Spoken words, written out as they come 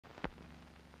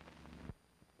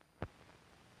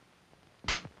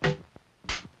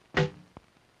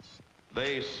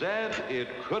They said it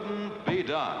couldn't be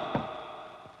done.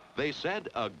 They said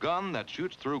a gun that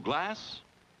shoots through glass?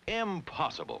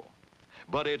 Impossible.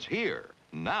 But it's here,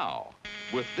 now,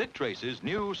 with Dick Tracy's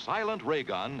new silent ray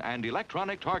gun and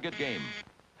electronic target game.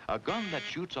 A gun that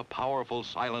shoots a powerful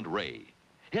silent ray.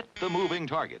 Hit the moving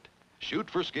target. Shoot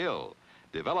for skill.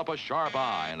 Develop a sharp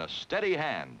eye and a steady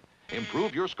hand.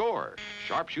 Improve your score.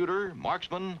 Sharpshooter,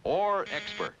 marksman, or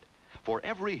expert. For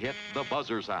every hit, the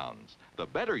buzzer sounds. The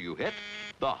better you hit,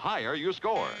 the higher you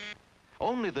score.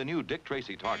 Only the new Dick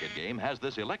Tracy target game has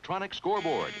this electronic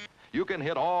scoreboard. You can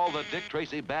hit all the Dick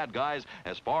Tracy bad guys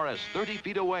as far as 30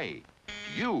 feet away.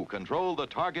 You control the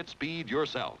target speed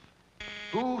yourself.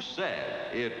 Who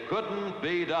said it couldn't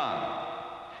be done?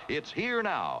 It's here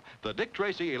now, the Dick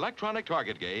Tracy electronic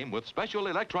target game with special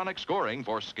electronic scoring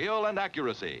for skill and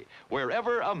accuracy,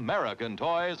 wherever American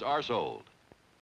toys are sold.